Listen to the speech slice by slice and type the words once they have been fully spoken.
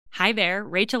Hi there,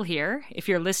 Rachel here. If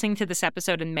you're listening to this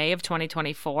episode in May of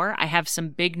 2024, I have some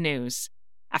big news.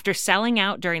 After selling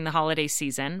out during the holiday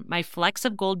season, my Flecks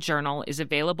of Gold journal is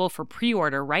available for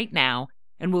pre-order right now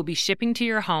and will be shipping to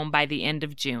your home by the end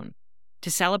of June. To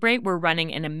celebrate, we're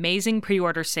running an amazing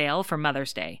pre-order sale for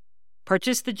Mother's Day.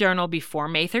 Purchase the journal before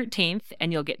May 13th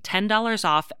and you'll get $10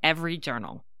 off every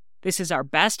journal. This is our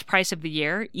best price of the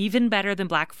year, even better than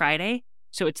Black Friday,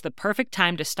 so it's the perfect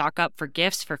time to stock up for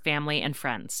gifts for family and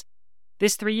friends.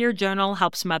 This 3-year journal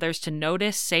helps mothers to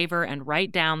notice, savor, and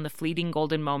write down the fleeting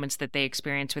golden moments that they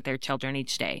experience with their children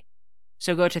each day.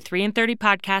 So go to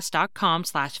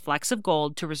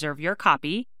 3in30podcast.com/flecksofgold to reserve your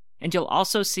copy, and you'll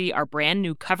also see our brand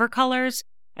new cover colors,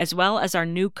 as well as our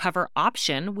new cover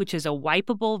option, which is a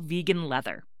wipeable vegan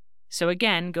leather. So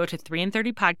again, go to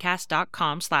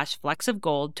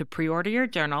 3in30podcast.com/flecksofgold to pre-order your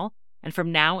journal, and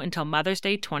from now until Mother's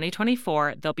Day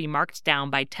 2024, they'll be marked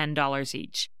down by $10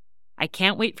 each. I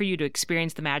can't wait for you to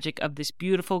experience the magic of this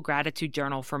beautiful gratitude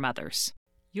journal for mothers.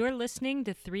 You're listening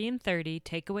to 3 in 30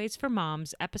 Takeaways for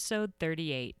Moms, episode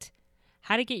 38.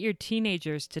 How to get your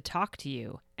teenagers to talk to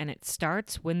you, and it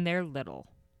starts when they're little.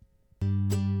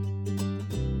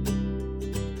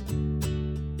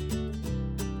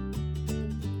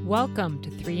 Welcome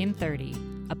to 3 in 30,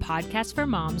 a podcast for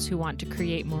moms who want to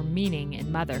create more meaning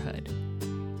in motherhood.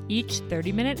 Each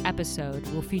 30-minute episode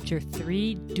will feature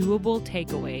 3 doable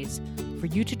takeaways for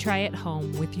you to try at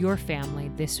home with your family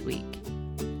this week.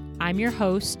 I'm your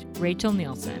host, Rachel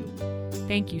Nielsen.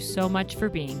 Thank you so much for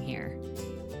being here.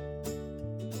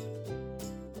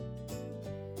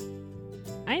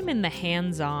 I'm in the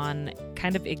hands-on,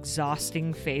 kind of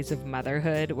exhausting phase of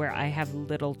motherhood where I have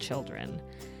little children.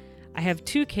 I have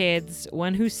 2 kids,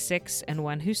 one who's 6 and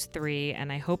one who's 3, and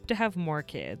I hope to have more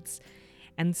kids.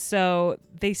 And so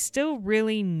they still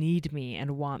really need me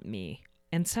and want me.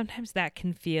 And sometimes that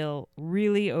can feel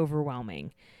really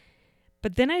overwhelming.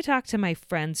 But then I talk to my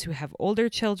friends who have older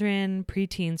children,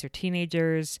 preteens or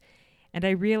teenagers, and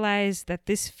I realize that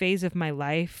this phase of my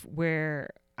life where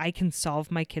I can solve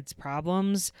my kids'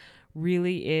 problems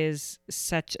really is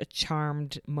such a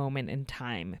charmed moment in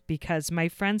time, because my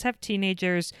friends have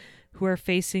teenagers who are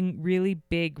facing really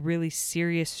big, really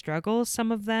serious struggles,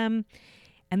 some of them,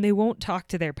 and they won't talk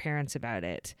to their parents about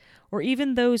it. Or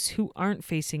even those who aren't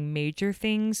facing major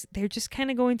things, they're just kind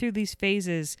of going through these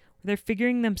phases where they're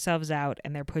figuring themselves out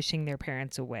and they're pushing their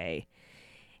parents away.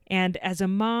 And as a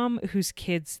mom whose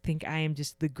kids think I am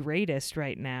just the greatest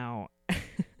right now,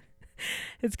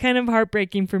 it's kind of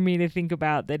heartbreaking for me to think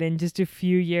about that in just a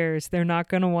few years, they're not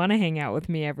going to want to hang out with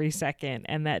me every second.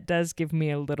 And that does give me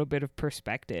a little bit of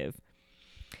perspective.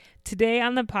 Today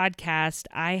on the podcast,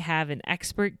 I have an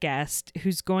expert guest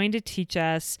who's going to teach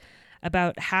us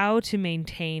about how to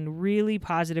maintain really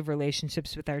positive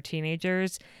relationships with our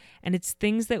teenagers. And it's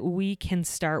things that we can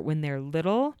start when they're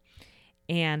little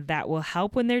and that will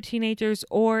help when they're teenagers,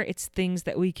 or it's things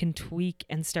that we can tweak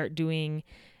and start doing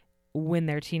when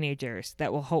they're teenagers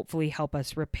that will hopefully help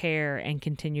us repair and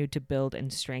continue to build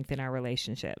and strengthen our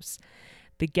relationships.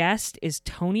 The guest is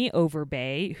Tony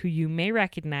Overbay, who you may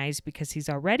recognize because he's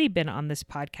already been on this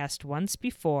podcast once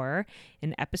before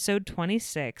in episode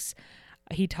 26.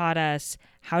 He taught us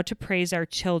how to praise our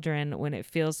children when it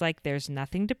feels like there's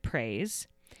nothing to praise.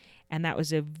 And that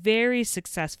was a very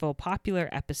successful, popular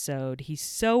episode. He's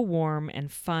so warm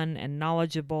and fun and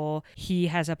knowledgeable. He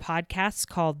has a podcast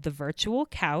called The Virtual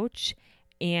Couch,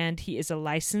 and he is a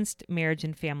licensed marriage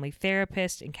and family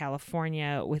therapist in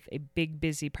California with a big,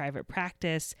 busy private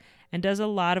practice and does a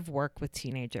lot of work with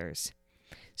teenagers.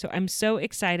 So I'm so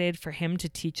excited for him to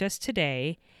teach us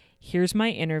today. Here's my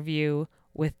interview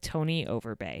with Tony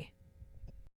Overbay.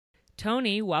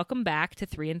 Tony, welcome back to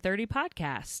 3 in 30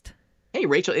 Podcast. Hey,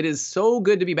 Rachel, it is so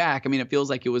good to be back. I mean, it feels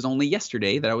like it was only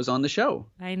yesterday that I was on the show.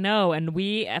 I know, and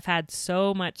we have had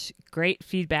so much great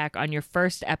feedback on your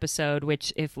first episode,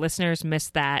 which if listeners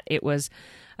missed that, it was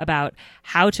about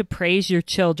how to praise your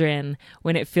children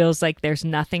when it feels like there's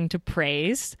nothing to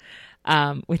praise,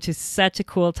 which is such a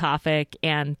cool topic.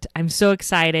 And I'm so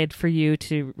excited for you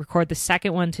to record the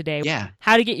second one today. Yeah.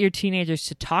 How to get your teenagers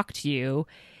to talk to you.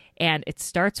 And it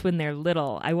starts when they're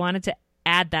little. I wanted to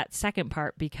add that second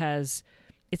part because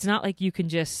it's not like you can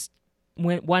just,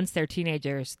 once they're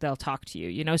teenagers, they'll talk to you,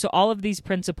 you know? So all of these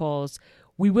principles,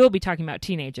 we will be talking about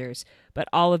teenagers, but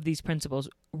all of these principles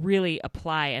really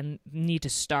apply and need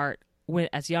to start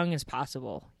as young as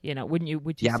possible. You know, would you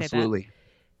say absolutely.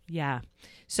 that? Yeah.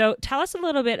 So tell us a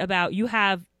little bit about, you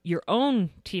have your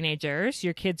own teenagers.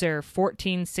 Your kids are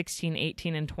 14, 16,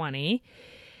 18, and 20.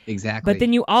 Exactly. But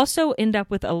then you also end up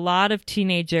with a lot of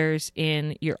teenagers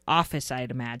in your office,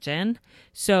 I'd imagine.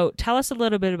 So tell us a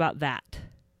little bit about that.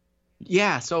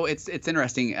 Yeah, so it's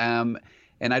interesting.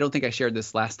 And I don't think I shared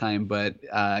this last time, but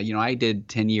I did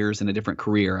 10 years in a different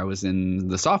career. I was in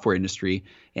the software industry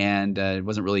and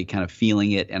wasn't really kind of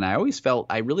feeling it. And I always felt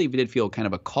I really did feel kind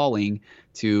of a calling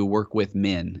to work with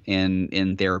men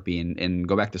in therapy and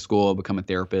go back to school, become a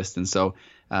therapist. And so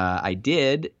I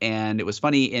did. And it was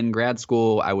funny in grad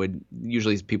school.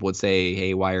 Usually people would say,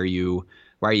 "Hey, why are you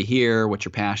here? What's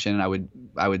your passion?"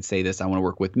 I would say this: I want to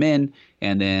work with men.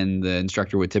 And then the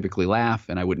instructor would typically laugh,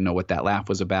 and I wouldn't know what that laugh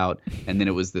was about. And then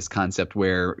it was this concept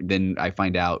where then I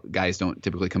find out guys don't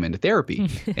typically come into therapy,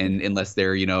 and unless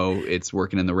they're, it's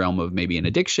working in the realm of maybe an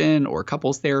addiction or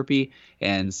couples therapy.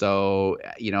 And so,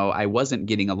 I wasn't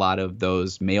getting a lot of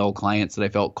those male clients that I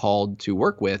felt called to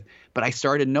work with, but I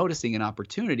started noticing an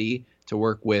opportunity to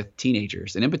work with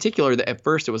teenagers. And in particular, at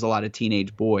first it was a lot of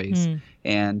teenage boys.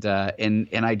 And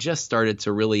I just started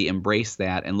to really embrace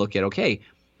that and look at, okay,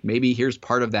 maybe here's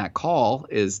part of that call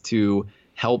is to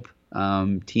help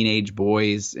teenage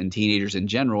boys and teenagers in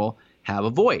general have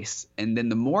a voice. And then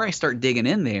the more I start digging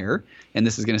in there, and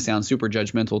this is going to sound super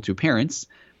judgmental to parents,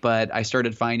 but I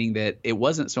started finding that it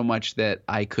wasn't so much that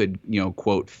I could,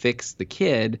 quote, fix the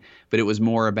kid, but it was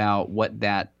more about what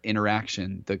that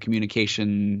interaction, the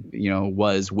communication,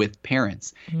 was with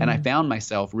parents. And I found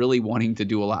myself really wanting to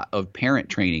do a lot of parent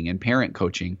training and parent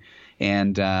coaching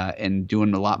and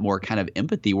doing a lot more kind of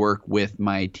empathy work with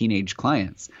my teenage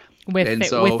clients. With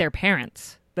their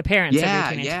parents. The parents of your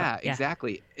teenage yeah,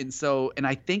 exactly. And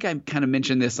I think I kind of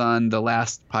mentioned this on the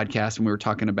last podcast when we were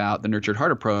talking about the nurtured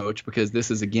heart approach, because this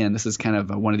is kind of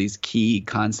one of these key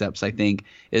concepts, I think,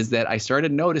 is that I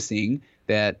started noticing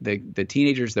that the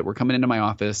teenagers that were coming into my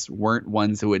office weren't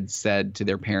ones who had said to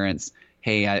their parents,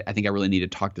 "Hey, I think I really need to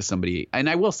talk to somebody." And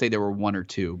I will say there were one or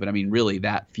two, but I mean, really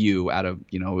that few out of,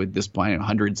 at this point,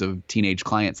 hundreds of teenage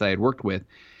clients that I had worked with.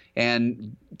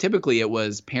 And typically it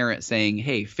was parents saying,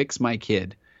 "Hey, fix my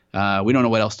kid. We don't know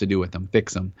what else to do with them.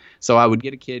 Fix them." So I would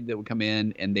get a kid that would come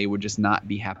in and they would just not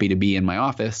be happy to be in my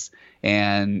office.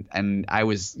 And I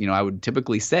would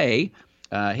typically say,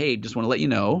 "Hey, just want to let you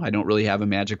know, I don't really have a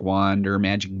magic wand or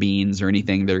magic beans or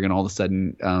anything that are going to all of a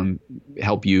sudden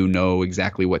help you know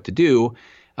exactly what to do.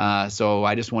 So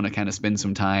I just want to kind of spend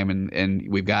some time and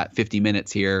we've got 50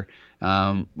 minutes here.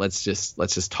 Let's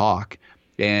just talk."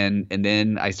 And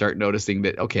then I start noticing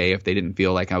that, okay, if they didn't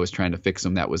feel like I was trying to fix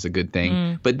them, that was a good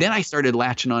thing. But then I started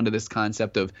latching onto this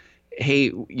concept of, hey,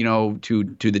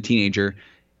 to the teenager,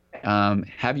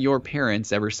 have your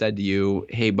parents ever said to you,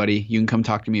 "Hey, buddy, you can come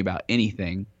talk to me about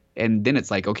anything"? And then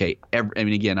it's like, okay,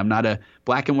 again, I'm not a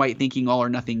black and white thinking all or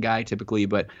nothing guy typically,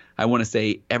 but I want to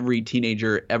say every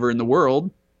teenager ever in the world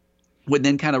would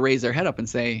then kind of raise their head up and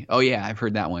say, "Oh yeah, I've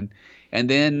heard that one." And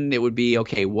then it would be,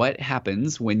 okay, what's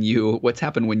happened when you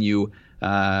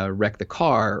wreck the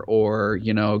car or,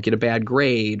 get a bad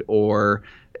grade or,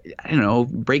 I don't know,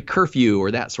 break curfew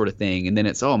or that sort of thing. And then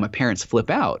it's, oh, my parents flip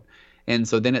out. And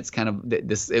so then it's kind of it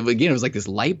was like this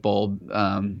light bulb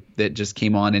that just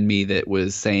came on in me that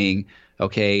was saying,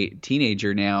 okay,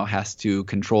 teenager now has to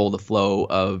control the flow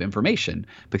of information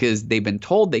because they've been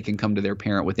told they can come to their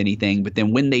parent with anything. But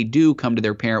then when they do come to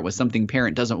their parent with something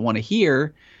parent doesn't want to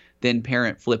hear, then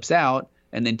parent flips out,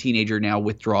 and then teenager now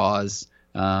withdraws,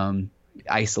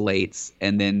 isolates,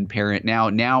 and then parent now,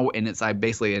 and it's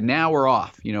basically now we're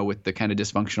off, with the kind of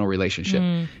dysfunctional relationship.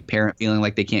 Parent feeling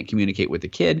like they can't communicate with the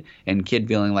kid, and kid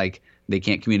feeling like they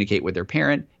can't communicate with their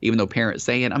parent, even though parent's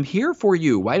saying, "I'm here for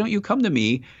you. Why don't you come to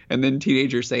me?" And then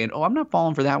teenager saying, "Oh, I'm not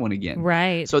falling for that one again."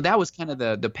 Right. So that was kind of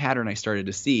the pattern I started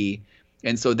to see,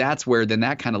 and so that's where then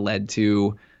that kind of led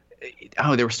to.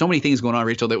 Oh, there were so many things going on,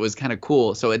 Rachel, that was kind of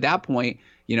cool. So at that point,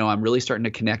 I'm really starting to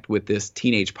connect with this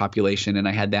teenage population, and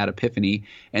I had that epiphany.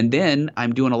 And then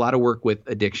I'm doing a lot of work with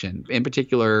addiction, in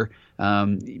particular,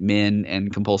 men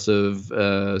and compulsive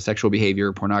sexual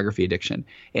behavior, pornography addiction.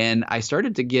 And I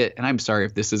started to get, and I'm sorry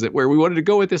if this isn't where we wanted to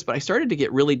go with this, but I started to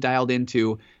get really dialed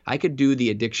into, I could do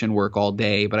the addiction work all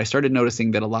day, but I started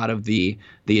noticing that a lot of the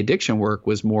addiction work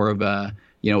was more of a,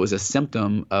 it was a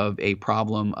symptom of a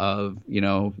problem of,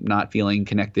 not feeling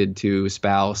connected to a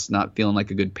spouse, not feeling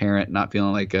like a good parent, not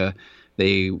feeling like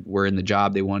they were in the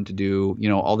job they wanted to do,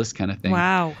 all this kind of thing.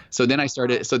 Wow. So then I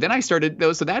started, so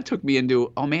that took me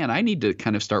into, oh man, I need to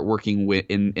kind of start working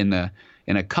in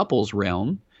a couples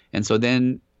realm. And so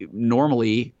then,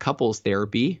 normally couples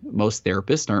therapy, most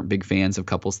therapists aren't big fans of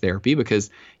couples therapy because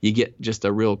you get just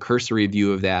a real cursory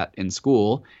view of that in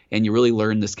school, and you really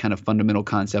learn this kind of fundamental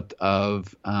concept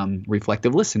of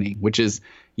reflective listening, which is,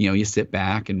 you sit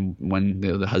back, and when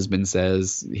the husband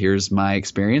says, here's my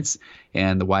experience,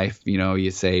 and the wife,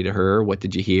 you say to her, what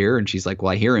did you hear? And she's like,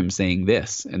 well, I hear him saying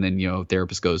this. And then,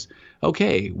 therapist goes,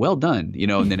 okay, well done.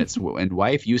 And then it's, and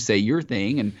wife, you say your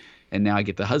thing. And now I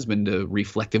get the husband to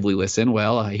reflectively listen.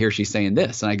 Well, I hear she's saying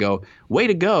this. And I go, way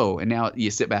to go. And now you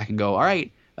sit back and go, all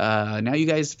right, now you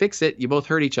guys fix it. You both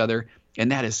hurt each other.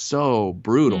 And that is so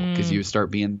brutal because you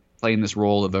start playing this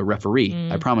role of a referee.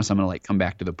 I promise I'm going to come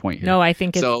back to the point here. No, I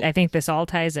think this all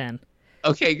ties in.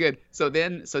 Okay, good. So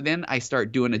then I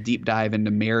start doing a deep dive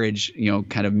into marriage,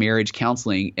 kind of marriage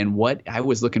counseling, and what I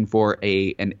was looking for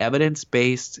an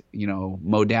evidence-based,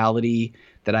 modality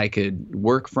that I could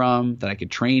work from, that I could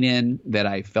train in, that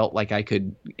I felt like I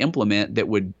could implement that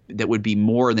would be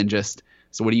more than just,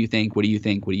 so what do you think? What do you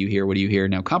think? What do you hear? What do you hear?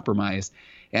 Now compromise.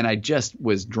 And I just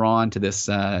was drawn to this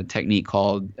technique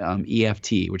called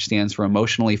EFT, which stands for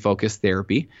Emotionally Focused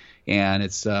Therapy. And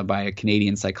it's by a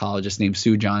Canadian psychologist named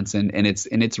Sue Johnson. And it's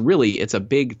a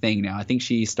big thing now. I think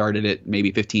she started it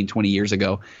maybe 15, 20 years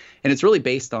ago. And it's really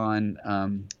based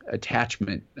on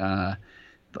attachment,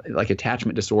 like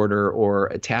attachment disorder or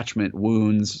attachment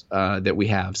wounds that we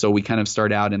have. So we kind of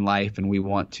start out in life and we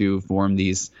want to form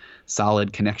these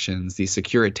solid connections, these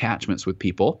secure attachments with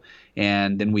people.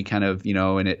 And then we kind of,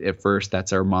 and at first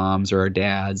that's our moms or our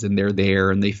dads, and they're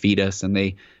there and they feed us and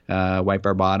they wipe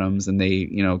our bottoms and they,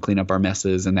 clean up our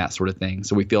messes and that sort of thing.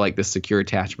 So we feel like this secure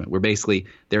attachment. We're basically,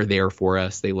 they're there for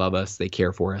us. They love us. They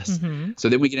care for us. Mm-hmm. So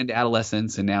then we get into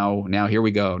adolescence, and now here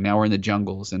we go. Now we're in the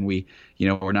jungles, and we,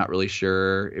 we're not really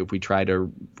sure if we try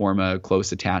to form a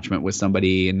close attachment with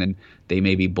somebody and then they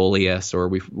maybe bully us, or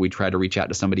we try to reach out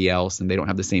to somebody else and they don't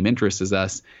have the same interests as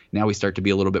us. Now we start to be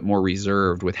a little bit more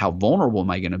reserved with how vulnerable am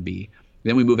I going to be?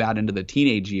 Then we move out into the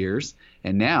teenage years,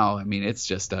 and now, it's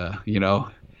just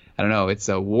I don't know, it's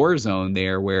a war zone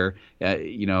there where,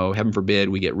 heaven forbid,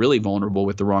 we get really vulnerable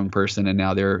with the wrong person. And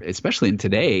now especially in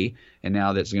today, and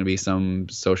now there's going to be some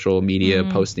social media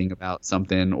posting about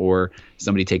something, or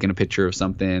somebody taking a picture of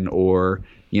something, or,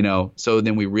 so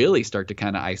then we really start to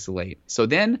kind of isolate. So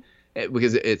then,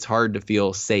 because it's hard to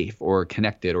feel safe or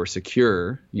connected or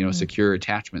secure, secure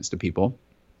attachments to people.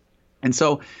 And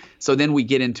so then we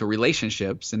get into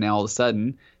relationships, and now all of a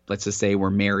sudden, let's just say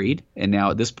we're married, and now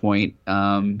at this point,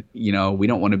 we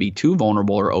don't want to be too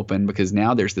vulnerable or open, because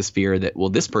now there's this fear that, well,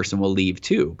 this person will leave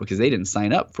too because they didn't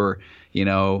sign up for,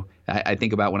 I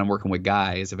think about when I'm working with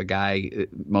guys, if a guy,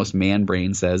 most man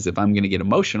brain says, if I'm going to get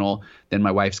emotional, then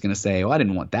my wife's going to say, oh, I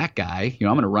didn't want that guy. I'm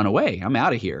going to run away. I'm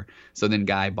out of here. So then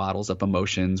guy bottles up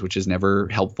emotions, which is never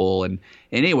helpful. And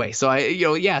anyway, so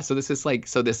so this is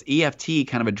so this EFT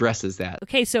kind of addresses that.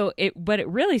 Okay. So what it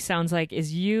really sounds like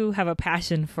is you have a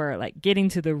passion for getting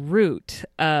to the root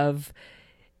of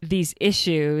these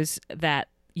issues that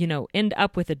end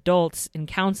up with adults in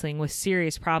counseling with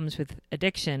serious problems with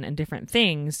addiction and different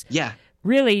things. Yeah.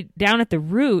 Really, down at the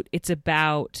root, it's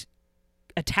about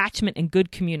attachment and good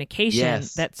communication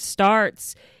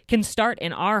that can start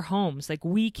in our homes.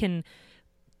 We can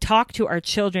talk to our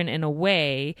children in a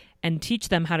way and teach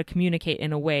them how to communicate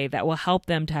in a way that will help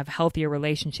them to have healthier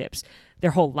relationships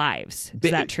their whole lives.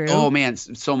 Is that true? Oh, man,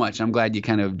 so much. I'm glad you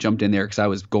kind of jumped in there because I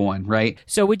was going, right?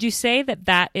 So would you say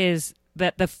that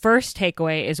the first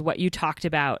takeaway is what you talked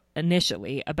about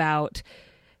initially, about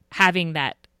having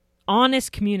that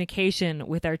honest communication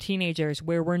with our teenagers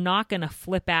where we're not going to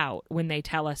flip out when they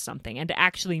tell us something, and to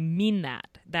actually mean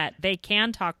that they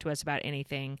can talk to us about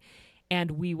anything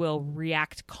and we will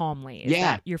react calmly. Is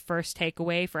that your first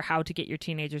takeaway for how to get your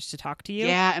teenagers to talk to you?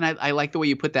 Yeah, and I like the way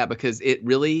you put that, because it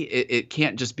really it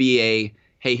can't just be a,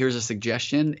 hey, here's a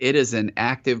suggestion. It is an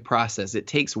active process. It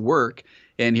takes work.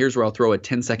 And here's where I'll throw a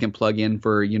 10-second plug in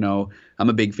for, I'm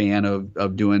a big fan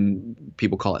of doing,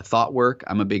 people call it thought work.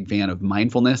 I'm a big fan of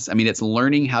mindfulness. It's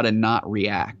learning how to not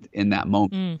react in that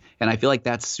moment. And I feel like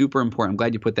that's super important. I'm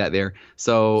glad you put that there.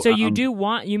 So you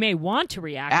may want to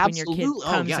react when your kid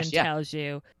comes and tells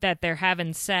you that they're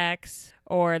having sex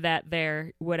or that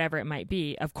they're whatever it might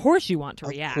be. Of course you want to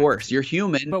react. Of course, you're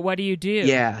human. But what do you do?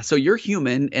 Yeah, so you're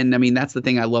human, and that's the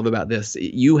thing I love about this.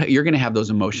 You're going to have those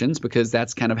emotions because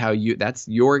that's kind of that's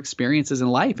your experiences in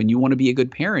life, and you want to be a good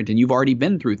parent, and you've already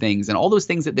been through things and all those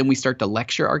things that then we start to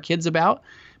lecture our kids about.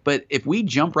 But if we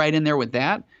jump right in there with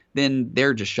that, then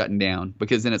they're just shutting down,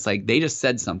 because then it's like they just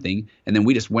said something and then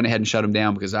we just went ahead and shut them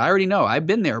down because I already know. I've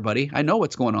been there, buddy. I know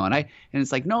what's going on. And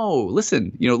it's like, no,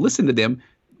 listen to them.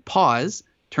 Pause,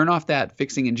 turn off that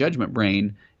fixing and judgment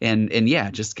brain and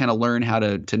yeah, just kind of learn how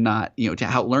to not,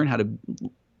 learn how to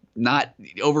not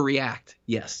overreact.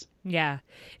 Yes. Yeah.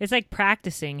 It's like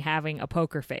practicing having a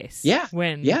poker face. Yeah.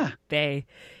 When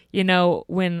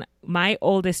when my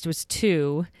oldest was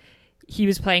 2, he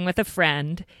was playing with a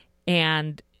friend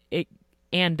and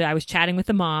I was chatting with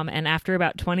the mom, and after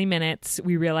about 20 minutes,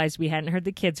 we realized we hadn't heard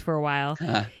the kids for a while,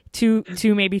 two,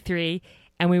 maybe 3,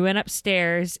 and we went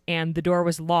upstairs, and the door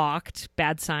was locked,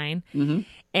 bad sign,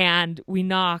 and we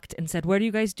knocked and said, "What are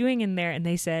you guys doing in there?" And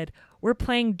they said, "We're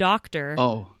playing doctor."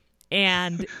 Oh.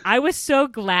 And I was so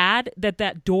glad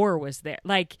that door was there.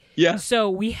 Like, so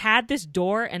we had this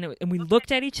door, and we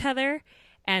looked at each other,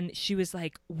 and she was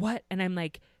like, "What?" And I'm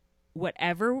like,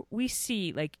 whatever we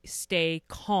see, like, stay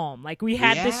calm. Like, we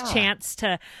had this chance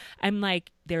to, I'm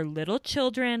like, they're little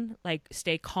children, like,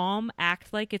 stay calm,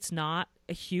 act like it's not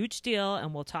a huge deal,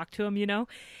 and we'll talk to them,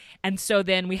 And so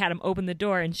then we had him open the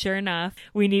door, and sure enough,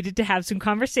 we needed to have some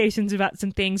conversations about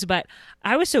some things. But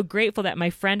I was so grateful that my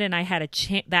friend and I had a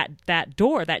chance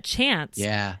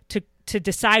to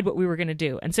decide what we were going to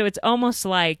do. And so it's almost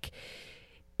like,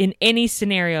 in any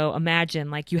scenario, imagine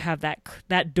like you have that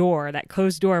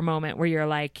closed door moment where you're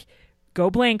like, go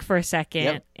blank for a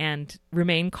second and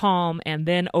remain calm, and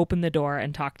then open the door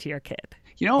and talk to your kid.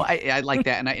 I like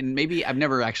that, and maybe I've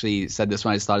never actually said this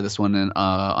one. I just thought of this one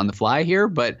on the fly here,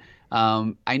 but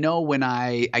I know when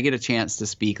I get a chance to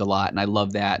speak a lot, and I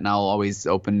love that, and I'll always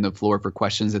open the floor for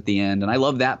questions at the end, and I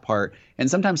love that part. And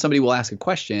sometimes somebody will ask a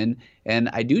question, and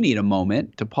I do need a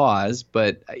moment to pause,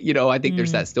 but I think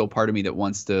there's that still part of me that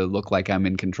wants to look like I'm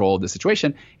in control of the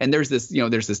situation. And there's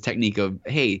this technique of,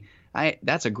 hey,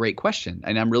 that's a great question,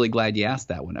 and I'm really glad you asked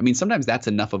that one. I mean, sometimes that's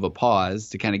enough of a pause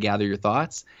to kind of gather your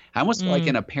thoughts. I almost feel like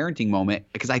in a parenting moment,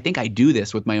 because I think I do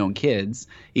this with my own kids,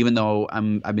 even though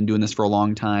I've been doing this for a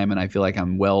long time, and I feel like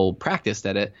I'm well practiced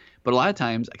at it. But a lot of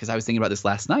times, because I was thinking about this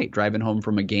last night, driving home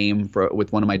from a game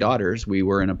with one of my daughters, we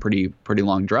were in a pretty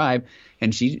long drive,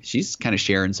 and she's kind of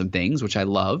sharing some things, which I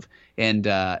love. And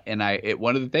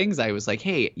one of the things I was like,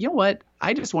 hey, you know what?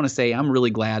 I just want to say I'm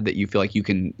really glad that you feel like you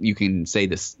can say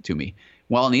this to me.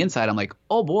 Well, on the inside, I'm like,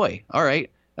 oh boy, all right.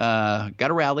 Got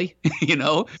to rally,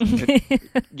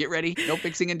 get ready. No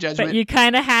fixing and judgment. But you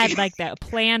kind of had like that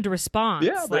planned response.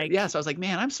 So I was like,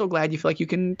 man, I'm so glad you feel like you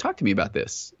can talk to me about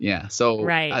this. Yeah. So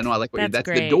right. I know I like that's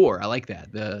the door. I like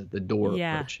that. The door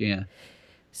approach. Yeah.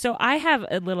 So I have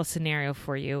a little scenario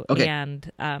for you. Okay.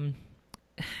 And,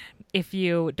 if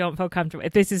you don't feel comfortable,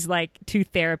 if this is like too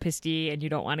therapist-y and you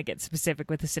don't want to get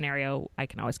specific with the scenario, I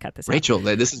can always cut this out. Rachel,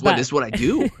 this is what I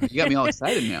do. You got me all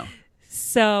excited now.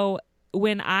 So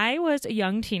when I was a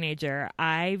young teenager,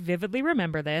 I vividly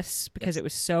remember this because it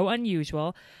was so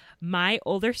unusual. My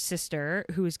older sister,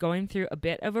 who was going through a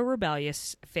bit of a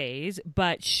rebellious phase,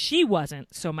 but she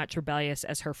wasn't so much rebellious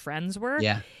as her friends were.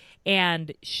 Yeah.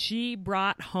 And she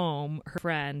brought home her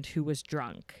friend who was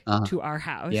drunk to our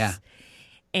house. Yeah.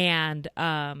 And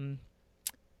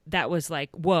that was like,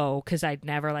 whoa, because I'd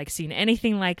never like seen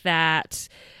anything like that.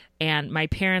 And my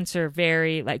parents are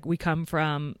very like, we come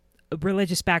from a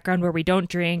religious background where we don't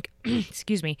drink.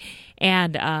 Excuse me.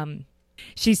 And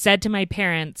she said to my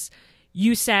parents,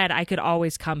 you said I could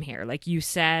always come here. Like, you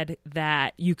said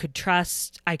that I could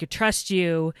trust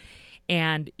you.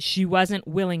 And she wasn't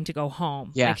willing to go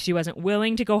home. Yeah. Like, she wasn't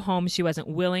willing to go home. She wasn't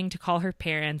willing to call her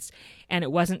parents. And it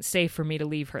wasn't safe for me to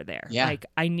leave her there. Yeah. Like,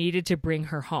 I needed to bring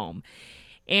her home.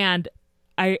 And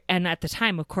at the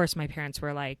time, of course, my parents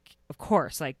were like, of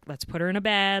course, like, let's put her in a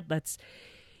bed. Let's,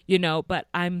 but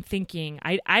I'm thinking,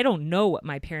 I don't know what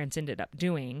my parents ended up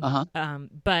doing.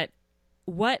 But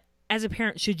what, as a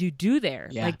parent, should you do there?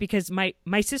 Yeah. Like, because my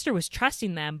sister was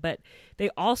trusting them, but they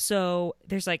also,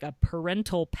 there's like a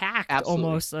parental pact. Absolutely.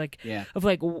 Almost like of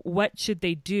like, what should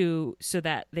they do so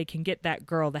that they can get that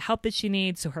girl the help that she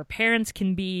needs, so her parents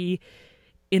can be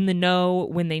in the know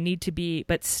when they need to be,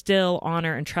 but still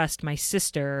honor and trust my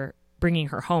sister bringing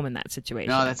her home in that situation.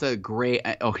 No, that's a great.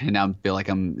 Okay, now I feel like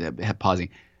I'm pausing.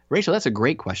 Rachel, that's a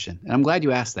great question, and I'm glad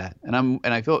you asked that. And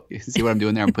I feel, see what I'm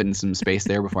doing there? I'm putting some space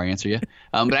there before I answer you.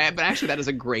 But actually, that is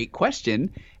a great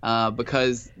question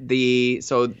because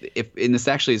this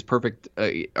actually is perfect. Are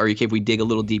you okay if we dig a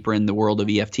little deeper in the world of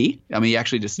EFT? I mean, you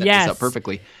actually just set this up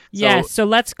perfectly. Yes. So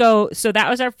let's go. So that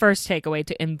was our first takeaway,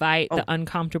 to invite the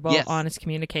uncomfortable, honest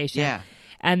communication. Yeah.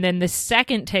 And then the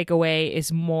second takeaway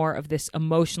is more of this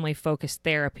emotionally focused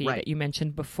therapy that you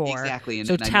mentioned before. Exactly.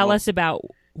 So tell us about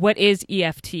what is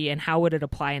EFT and how would it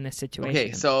apply in this situation?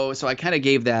 Okay, so I kind of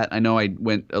gave that. I know I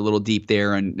went a little deep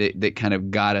there, and that kind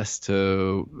of got us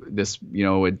to this,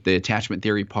 with the attachment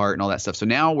theory part and all that stuff. So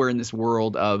now we're in this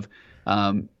world of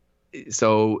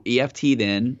so EFT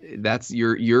then, that's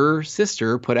your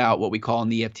sister put out what we call in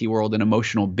the EFT world an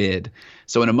emotional bid.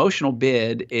 So an emotional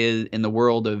bid is in the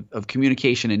world of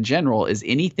communication in general is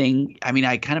anything. I mean,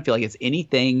 I kind of feel like it's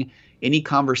anything, any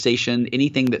conversation,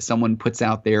 anything that someone puts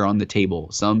out there on the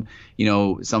table, some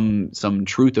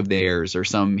truth of theirs, or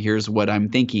some here's what I'm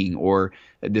thinking, or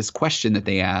this question that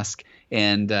they ask.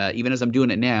 And even as I'm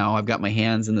doing it now, I've got my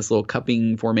hands in this little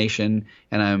cupping formation,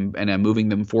 and I'm moving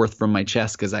them forth from my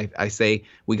chest, because I say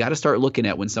we got to start looking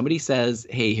at when somebody says,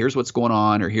 hey, here's what's going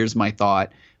on, or here's my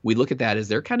thought. We look at that as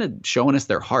they're kind of showing us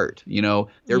their heart.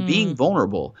 They're being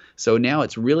vulnerable. So now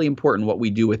it's really important what we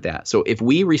do with that. So if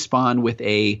we respond with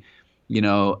I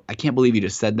can't believe you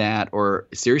just said that, or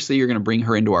seriously, you're going to bring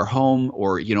her into our home,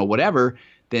 or whatever.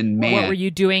 Then man, what were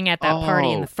you doing at that party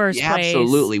in the first place?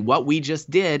 Absolutely. What we just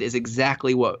did is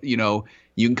exactly what, you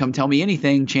can come tell me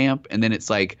anything, champ. And then it's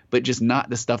like, but just not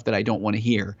the stuff that I don't want to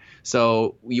hear.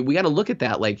 So we got to look at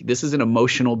that. Like, this is an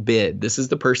emotional bid. This is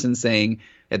the person saying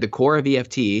at the core of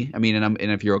EFT. I mean, and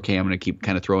if you're okay, I'm going to keep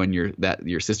kind of throwing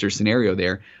your sister's scenario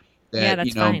there. Yeah,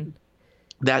 that's fine.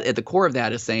 That at the core of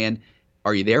that is saying,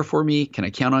 are you there for me? Can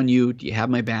I count on you? Do you have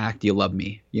my back? Do you love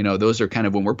me? Those are kind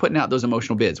of when we're putting out those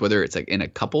emotional bids, whether it's like in a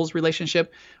couple's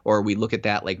relationship, or we look at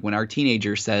that like when our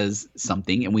teenager says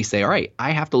something and we say, all right,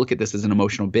 I have to look at this as an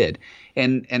emotional bid.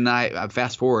 And I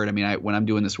fast forward. I mean, when I'm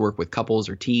doing this work with couples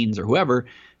or teens or whoever,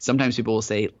 sometimes people will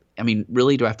say, I mean,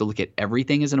 really, do I have to look at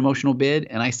everything as an emotional bid?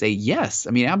 And I say, yes.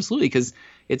 I mean, absolutely, because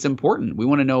it's important. We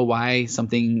want to know why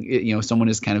something, someone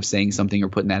is kind of saying something or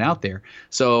putting that out there.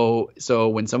 So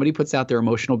when somebody puts out their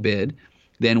emotional bid,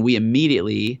 then we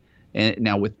immediately, and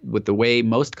now with the way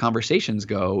most conversations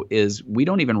go, is we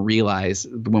don't even realize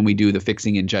when we do the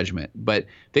fixing and judgment. But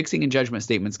fixing and judgment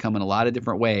statements come in a lot of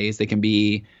different ways. They can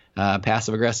be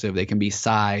passive aggressive. They can be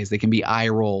sighs. They can be eye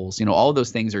rolls. All of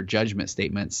those things are judgment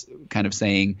statements, kind of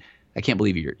saying, I can't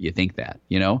believe you think that,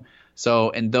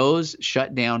 So, and those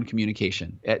shut down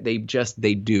communication. They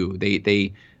do.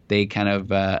 They kind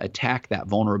of attack that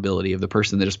vulnerability of the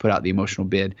person that just put out the emotional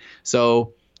bid.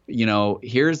 So,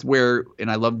 here's where,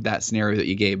 and I love that scenario that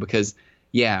you gave, because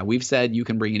yeah, we've said you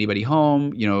can bring anybody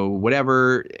home,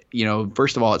 whatever,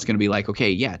 first of all, it's going to be like,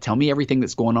 okay, yeah, tell me everything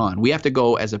that's going on. We have to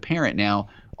go as a parent now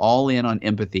all in on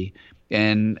empathy.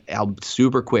 And I'll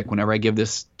super quick, whenever I give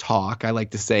this talk, I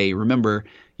like to say, remember,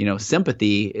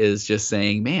 sympathy is just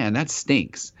saying, man, that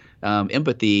stinks.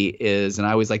 Empathy is, and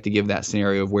I always like to give that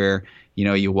scenario of where,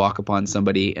 you walk upon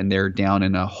somebody and they're down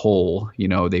in a hole,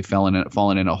 they've fallen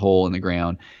in a hole in the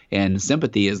ground. And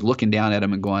sympathy is looking down at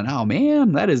them and going, oh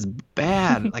man, that is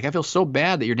bad. Like, I feel so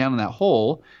bad that you're down in that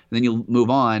hole. And then you move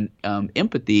on.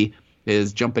 Empathy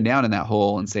is jumping down in that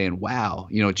hole and saying, wow,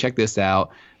 check this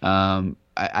out. I'm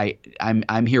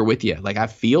here with you. Like, I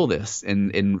feel this,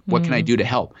 and what can I do to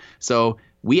help? So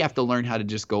we have to learn how to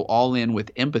just go all in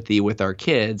with empathy with our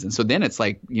kids. And so then it's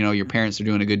like, your parents are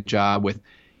doing a good job with,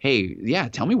 hey, yeah,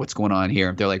 tell me what's going on here.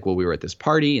 If they're like, well, we were at this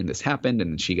party and this happened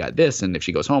and she got this, and if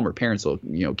she goes home, her parents will,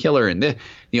 kill her. And this,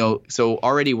 so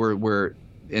already we're,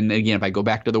 and again, if I go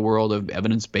back to the world of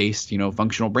evidence-based,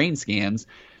 functional brain scans,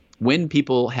 when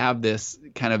people have this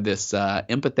kind of this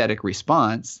empathetic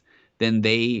response, then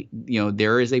they,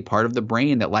 there is a part of the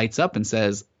brain that lights up and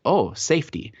says, oh,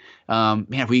 safety.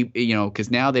 Man, because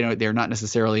now they're not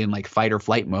necessarily in like fight or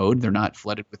flight mode. They're not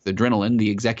flooded with adrenaline. The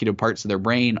executive parts of their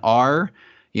brain are,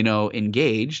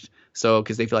 engaged. So,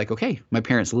 because they feel like, okay, my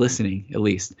parent's listening at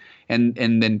least. And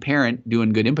then parent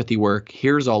doing good empathy work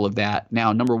hears all of that.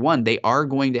 Now, number one, they are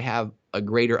going to have a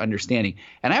greater understanding.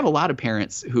 And I have a lot of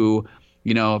parents who,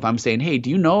 if I'm saying, hey, do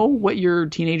you know what your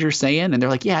teenager's saying? And they're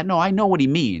like, yeah, no, I know what he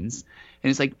means. And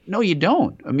it's like, no, you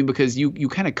don't. I mean, because you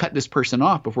kind of cut this person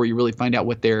off before you really find out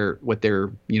what their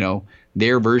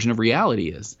their version of reality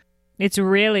is. It's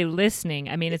really listening.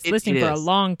 I mean, it's listening for a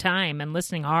long time and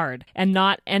listening hard and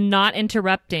not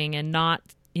interrupting and not,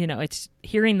 it's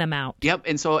hearing them out. Yep.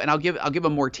 And so, and I'll give a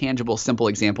more tangible, simple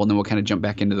example, and then we'll kind of jump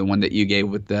back into the one that you gave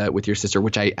with your sister,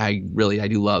 which I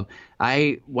do love.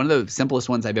 One of the simplest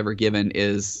ones I've ever given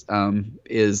is a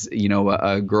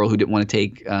girl who didn't want to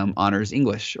take honors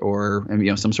English or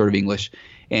some sort of English,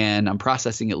 and I'm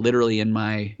processing it literally in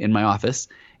my office,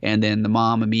 and then the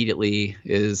mom immediately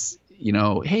is,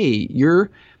 hey, you're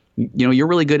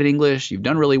really good at English. You've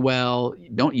done really well.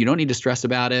 You don't need to stress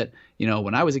about it.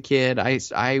 When I was a kid,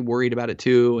 I worried about it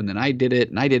too. And then I did it,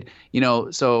 and I did,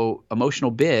 so emotional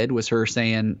bid was her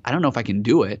saying, I don't know if I can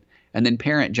do it. and then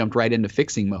parent jumped right into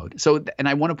fixing mode. So, and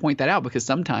I want to point that out because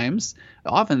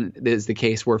often is the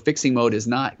case where fixing mode is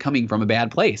not coming from a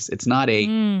bad place. It's not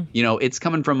it's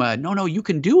coming from no, you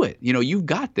can do it. You've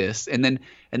got this. And then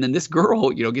this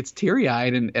girl, gets teary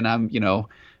eyed and I'm,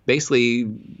 basically,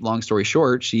 long story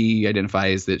short, she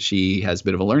identifies that she has a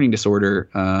bit of a learning disorder,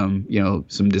 some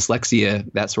dyslexia,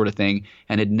 that sort of thing,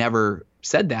 and had never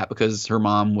said that because her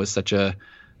mom was such a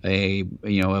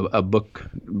book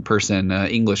person,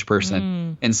 English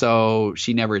person. And so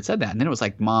she never had said that. And then it was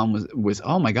like mom was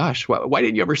oh my gosh, why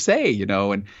didn't you ever say,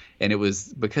 and it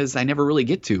was because I never really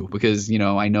get to, because,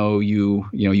 I know you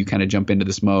kind of jump into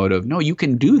this mode of, no, you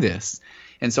can do this.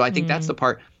 And so I think that's the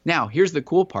part. Now, here's the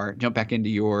cool part. Jump back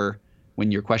into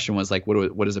when your question was like,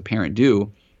 what does a parent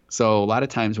do? So a lot of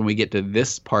times when we get to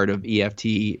this part of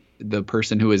EFT, the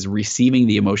person who is receiving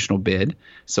the emotional bid,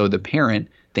 so the parent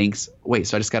thinks, wait,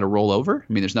 so I just got to roll over?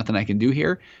 I mean, there's nothing I can do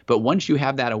here. But once you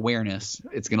have that awareness,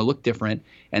 it's going to look different.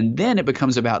 And then it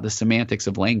becomes about the semantics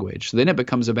of language. So then it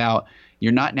becomes about,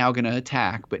 you're not now going to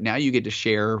attack, but now you get to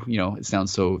share, it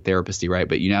sounds so therapist-y, right?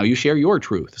 But you share your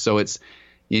truth. So it's,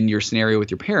 in your scenario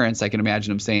with your parents, I can imagine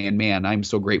them saying, man, I'm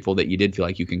so grateful that you did feel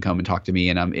like you can come and talk to me.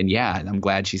 And I'm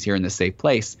glad she's here in this safe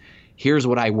place. Here's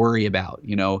what I worry about.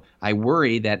 I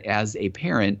worry that as a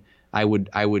parent, I would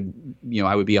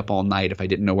be up all night if I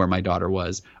didn't know where my daughter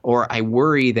was. Or I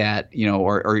worry that,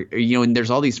 and there's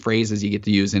all these phrases you get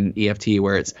to use in EFT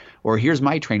where it's, or here's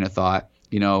my train of thought.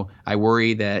 I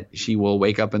worry that she will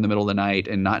wake up in the middle of the night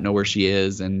and not know where she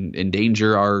is and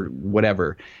endanger our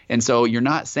whatever. And so you're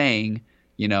not saying,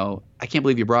 I can't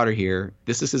believe you brought her here.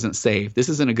 This isn't safe. This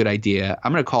isn't a good idea.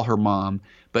 I'm going to call her mom.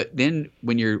 But then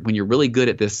when you're really good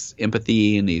at this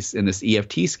empathy and this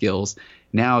EFT skills,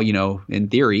 now, in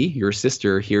theory, your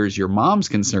sister hears your mom's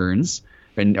concerns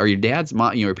or your dad's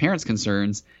mom, your parents'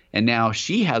 concerns, and now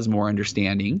she has more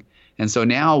understanding. And so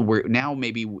now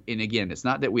maybe, and again, it's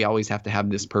not that we always have to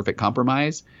have this perfect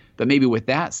compromise, but maybe with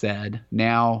that said,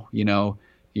 now,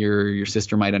 your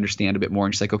sister might understand a bit more,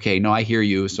 and she's like, okay, no, I hear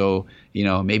you. So,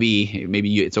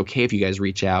 maybe it's okay if you guys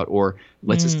reach out, or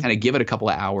let's just kind of give it a couple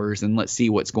of hours and let's see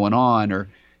what's going on, or,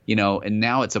 and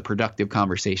now it's a productive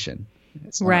conversation.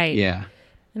 Right. Yeah.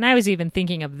 And I was even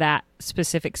thinking of that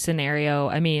specific scenario.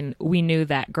 I mean, we knew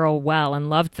that girl well and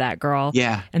loved that girl.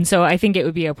 Yeah. And so I think it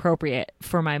would be appropriate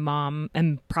for my mom,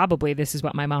 and probably this is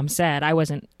what my mom said. I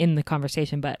wasn't in the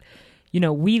conversation, but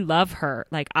we love her.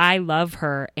 Like, I love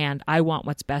her and I want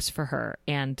what's best for her.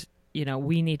 And,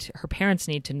 her parents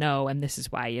need to know. And this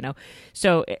is why,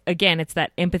 So again, it's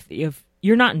that empathy of,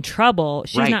 you're not in trouble.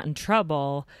 She's not in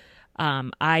trouble.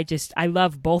 I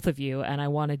love both of you and I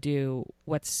want to do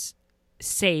what's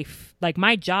safe. Like,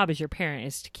 my job as your parent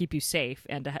is to keep you safe,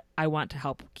 and I want to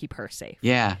help keep her safe.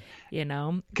 Yeah.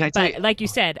 Can I tell you, like you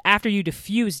said, after you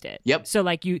diffused it. Yep. So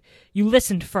like you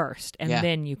listened first and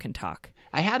then you can talk.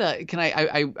 I've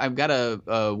got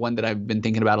a one that I've been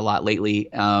thinking about a lot lately,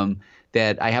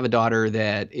 that I have a daughter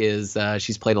that is,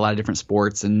 she's played a lot of different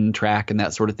sports and track and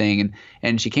that sort of thing.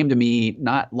 And she came to me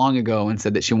not long ago and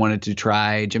said that she wanted to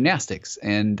try gymnastics.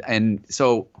 And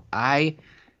so I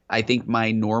think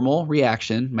my normal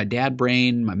reaction, my dad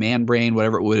brain, my man brain,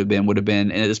 whatever it would have been,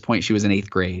 and at this point she was in 8th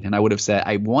grade. And I would have said,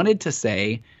 I wanted to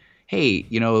say, hey,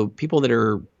 people that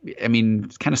are,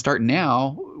 kind of starting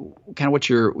now, kind of what's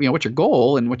your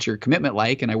goal and what's your commitment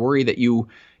like? And I worry that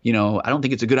I don't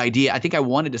think it's a good idea. I think I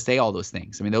wanted to say all those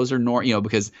things. I mean, those are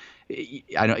because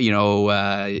I don't,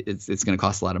 it's going to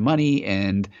cost a lot of money,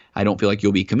 and I don't feel like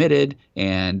you'll be committed,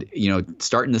 and,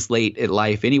 starting this late in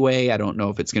life anyway, I don't know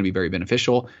if it's going to be very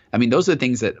beneficial. I mean, those are the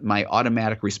things that my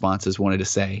automatic responses wanted to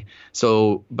say.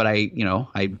 So, but I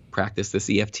practice this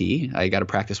EFT. I got to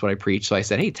practice what I preach. So I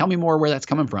said, hey, tell me more where that's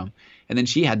coming from. And then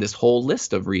she had this whole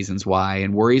list of reasons why,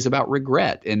 and worries about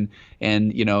regret, and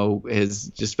has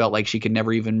just felt like she could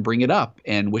never even bring it up,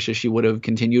 and wishes she would have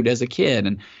continued as a kid.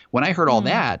 And when I heard all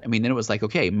that, then it was like,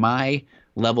 okay, my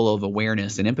level of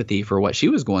awareness and empathy for what she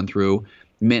was going through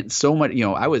meant so much.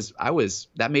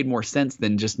 That made more sense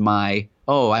than just I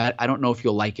don't know if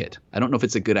you'll like it. I don't know if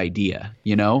it's a good idea,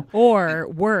 Or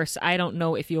worse, I don't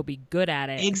know if you'll be good at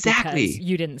it. Exactly. Because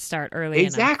you didn't start early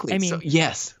Exactly. enough. So,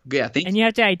 yes. Yeah. And you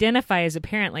have to identify as a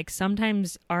parent, like,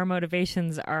 sometimes our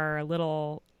motivations are a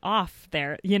little off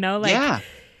there, Yeah.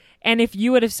 And if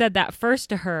you would have said that first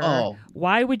to her,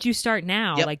 why would you start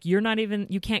now? Yep. Like,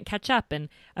 you can't catch up. And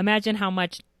imagine how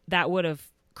much that would have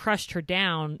crushed her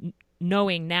down,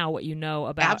 knowing now what you know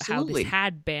about how this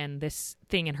had been this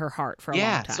thing in her heart for a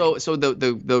long time. So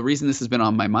the reason this has been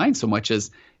on my mind so much is,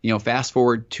 fast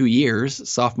forward 2 years,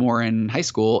 sophomore in high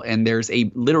school, and there's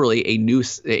literally a new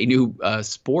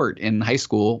sport in high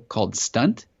school called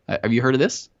stunt. Have you heard of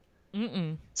this?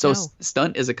 Mm-mm. So No.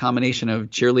 stunt is a combination of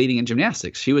cheerleading and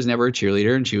gymnastics. She was never a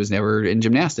cheerleader and she was never in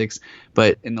gymnastics,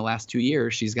 but in the last 2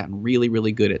 years, she's gotten really,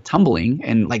 really good at tumbling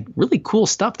and like really cool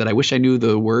stuff that I wish I knew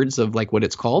the words of like what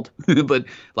it's called, but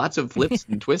lots of flips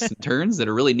and twists and turns that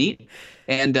are really neat.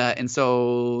 And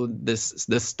so this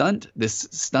stunt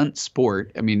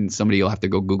sport. I mean, somebody will have to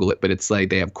go Google it, but it's like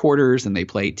they have quarters and they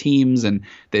play teams, and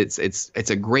it's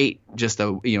a great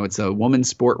it's a woman's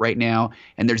sport right now,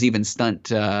 and there's even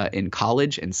stunt in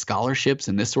college and scholarships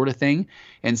and this sort of thing.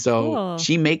 And so Cool.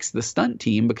 she makes the stunt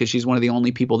team because she's one of the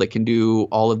only people that can do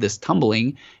all of this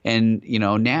tumbling. And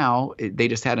now they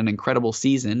just had an incredible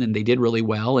season and they did really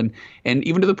well, and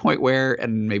even to the point where,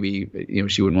 and maybe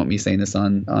she wouldn't want me saying this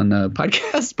on a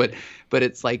podcast, but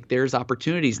it's like there's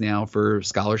opportunities now for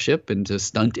scholarship and to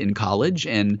stunt in college.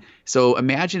 And so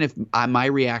imagine if my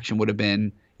reaction would have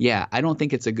been, yeah, I don't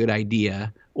think it's a good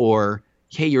idea, or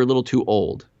hey, you're a little too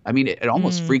old. I mean, it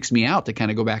almost freaks me out to kind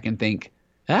of go back and think,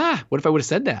 what if I would have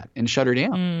said that and shut her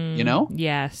down,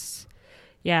 Yes.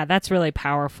 Yeah, that's really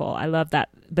powerful. I love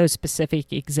those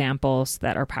specific examples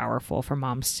that are powerful for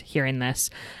moms hearing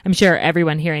this. I'm sure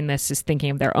everyone hearing this is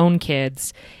thinking of their own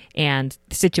kids and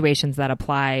situations that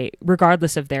apply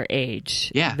regardless of their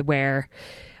age. Yeah. Where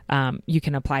you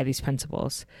can apply these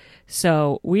principles.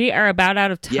 So we are about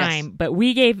out of time, Yes. but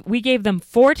we gave them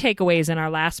 4 takeaways in our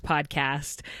last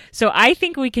podcast. So I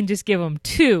think we can just give them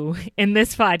 2 in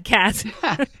this podcast.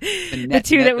 The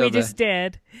 2 that we just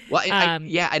did. Well,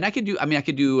 and I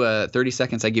could do 30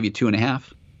 seconds. I give you 2.5.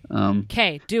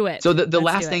 Okay, do it. So the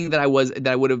last thing that I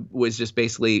would have was just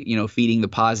basically, feeding the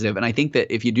positive. And I think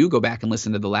that if you do go back and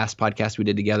listen to the last podcast we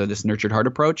did together, this nurtured heart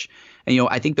approach, and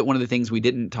I think that one of the things we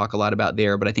didn't talk a lot about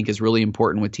there, but I think is really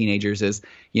important with teenagers is,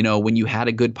 when you had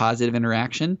a good positive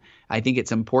interaction, I think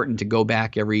it's important to go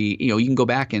back you can go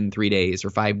back in 3 days or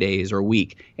 5 days or a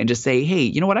week and just say, hey,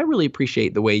 you know what? I really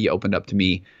appreciate the way you opened up to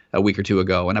me a week or 2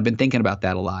 ago. And I've been thinking about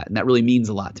that a lot. And that really means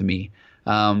a lot to me.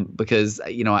 Because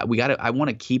I want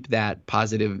to keep that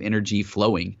positive energy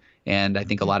flowing, and I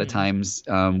think a lot of times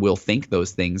we'll think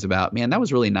those things about, man, that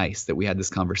was really nice that we had this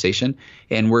conversation,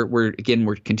 and we're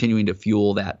continuing to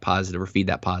fuel that positive or feed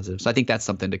that positive. So I think that's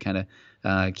something to kind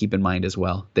of keep in mind as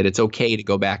well, that it's okay to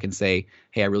go back and say,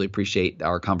 hey, I really appreciate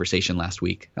our conversation last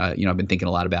week. I've been thinking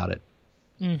a lot about it.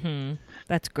 Mm-hmm.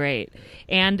 That's great.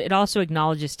 And it also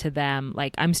acknowledges to them,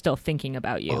 like, I'm still thinking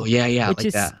about you. Oh, yeah. Which like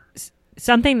is that.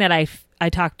 Something that I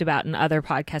talked about in other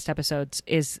podcast episodes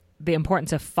is the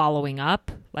importance of following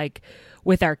up, like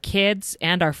with our kids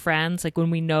and our friends. Like when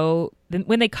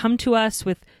when they come to us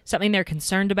with something they're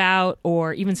concerned about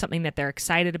or even something that they're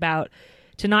excited about,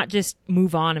 to not just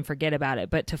move on and forget about it,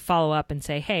 but to follow up and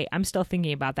say, hey, I'm still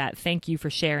thinking about that. Thank you for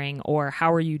sharing. Or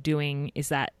how are you doing?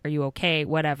 Are you okay?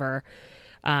 Whatever.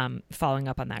 Following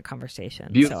up on that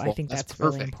conversation. Beautiful. So I think that's perfect.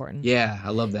 really important. Yeah, I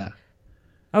love that.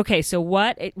 Okay, so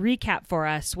recap for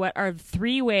us, what are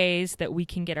 3 ways that we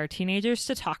can get our teenagers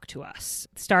to talk to us,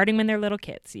 starting when they're little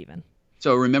kids even?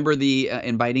 So remember the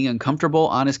inviting uncomfortable,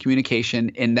 honest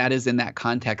communication, and that is in that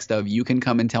context of you can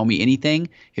come and tell me anything.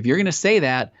 If you're going to say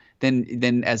that,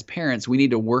 then as parents, we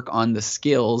need to work on the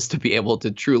skills to be able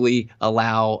to truly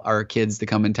allow our kids to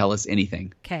come and tell us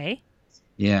anything. Okay.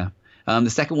 Yeah. The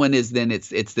second one is then it's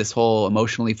this whole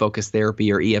emotionally focused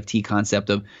therapy or EFT concept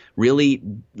of really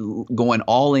going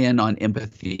all in on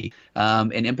empathy.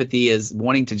 And empathy is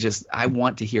wanting to I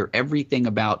want to hear everything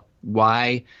about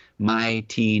why my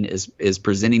teen is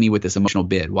presenting me with this emotional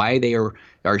bid, why they are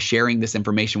sharing this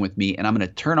information with me, and I'm going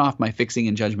to turn off my fixing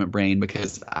and judgment brain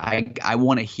because I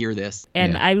want to hear this.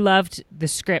 And I loved the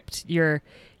script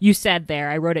you said there.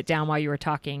 I wrote it down while you were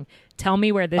talking. Tell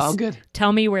me where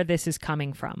this is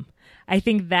coming from. I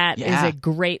think that is a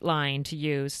great line to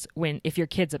use if your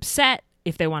kid's upset,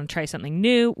 if they want to try something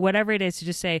new, whatever it is, to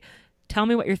just say, tell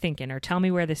me what you're thinking or tell me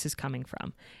where this is coming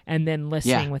from, and then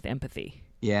listening with empathy.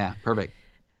 Yeah, perfect.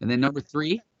 And then number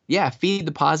 3, feed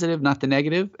the positive, not the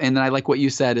negative. And then I like what you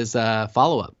said is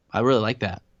follow-up. I really like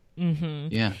that. Mm-hmm.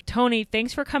 Yeah. Tony,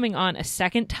 thanks for coming on a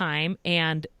second time,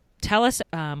 and tell us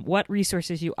what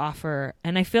resources you offer.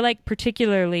 And I feel like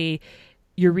particularly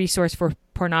your resource for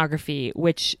pornography,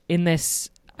 which in this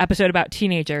episode about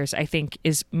teenagers, I think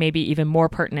is maybe even more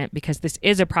pertinent because this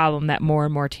is a problem that more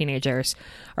and more teenagers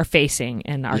are facing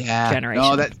in our generation.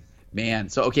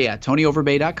 So,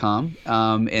 TonyOverbay.com.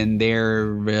 And they're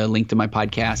linked to my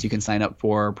podcast. You can sign up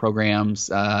for programs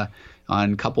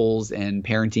on couples and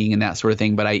parenting and that sort of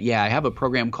thing. But I have a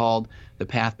program called The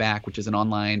Path Back, which is an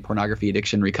online pornography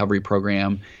addiction recovery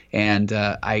program. And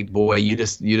you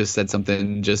just said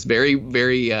something just very,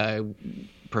 very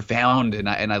profound, and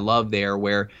I love there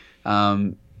where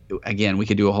again, we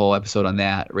could do a whole episode on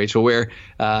that, Rachel, where,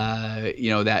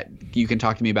 that you can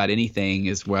talk to me about anything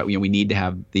is what, we need to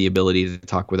have the ability to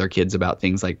talk with our kids about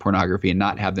things like pornography and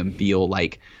not have them feel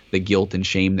like the guilt and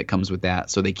shame that comes with that.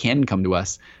 So they can come to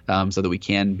us so that we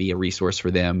can be a resource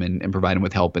for them and provide them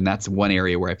with help. And that's one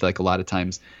area where I feel like a lot of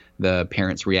times the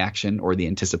parent's reaction or the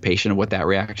anticipation of what that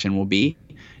reaction will be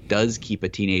does keep a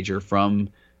teenager from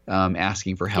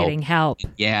asking for help. Getting help.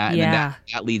 Yeah. And then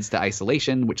that leads to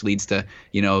isolation, which leads to,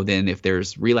 then if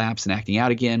there's relapse and acting out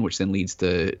again, which then leads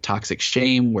to toxic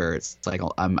shame, where it's like,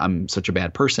 I'm such a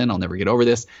bad person, I'll never get over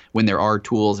this, when there are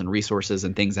tools and resources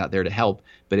and things out there to help.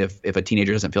 But if a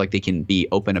teenager doesn't feel like they can be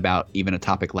open about even a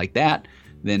topic like that,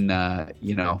 then,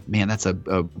 man, that's a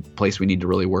place we need to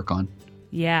really work on.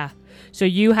 Yeah. So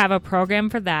you have a program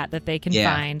for that they can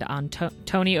find on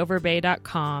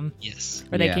TonyOverbay.com. Yes.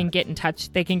 Or they can get in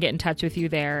touch. They can get in touch with you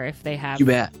there if they have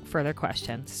further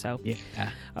questions. So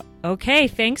okay,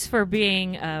 thanks for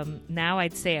being now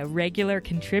I'd say a regular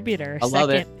contributor. I love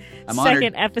it. I'm honored.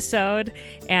 Second episode,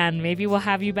 and maybe we'll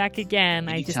have you back again.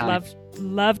 Anytime. I just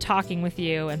love talking with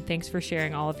you, and thanks for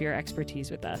sharing all of your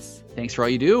expertise with us. Thanks for all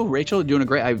you do, Rachel. You're doing a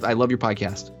great. I love your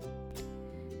podcast.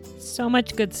 So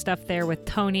much good stuff there with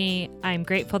Tony. I'm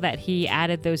grateful that he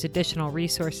added those additional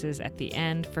resources at the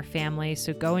end for families,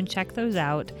 so go and check those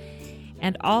out.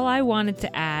 And all I wanted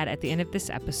to add at the end of this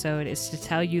episode is to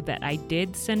tell you that I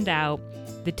did send out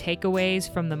the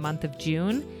takeaways from the month of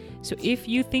June. So if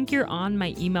you think you're on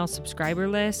my email subscriber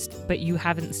list, but you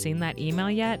haven't seen that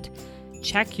email yet,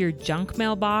 check your junk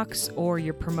mail box or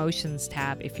your promotions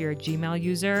tab if you're a Gmail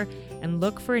user, and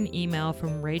look for an email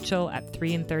from Rachel at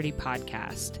 3:30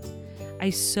 Podcast. I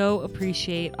so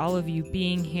appreciate all of you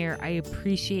being here. I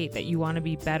appreciate that you want to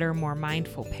be better, more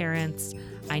mindful parents.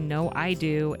 I know I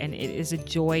do, and it is a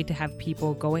joy to have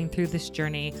people going through this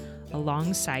journey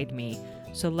alongside me.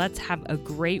 So let's have a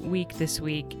great week this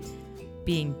week,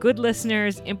 being good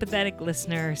listeners, empathetic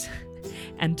listeners,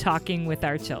 and talking with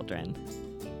our children.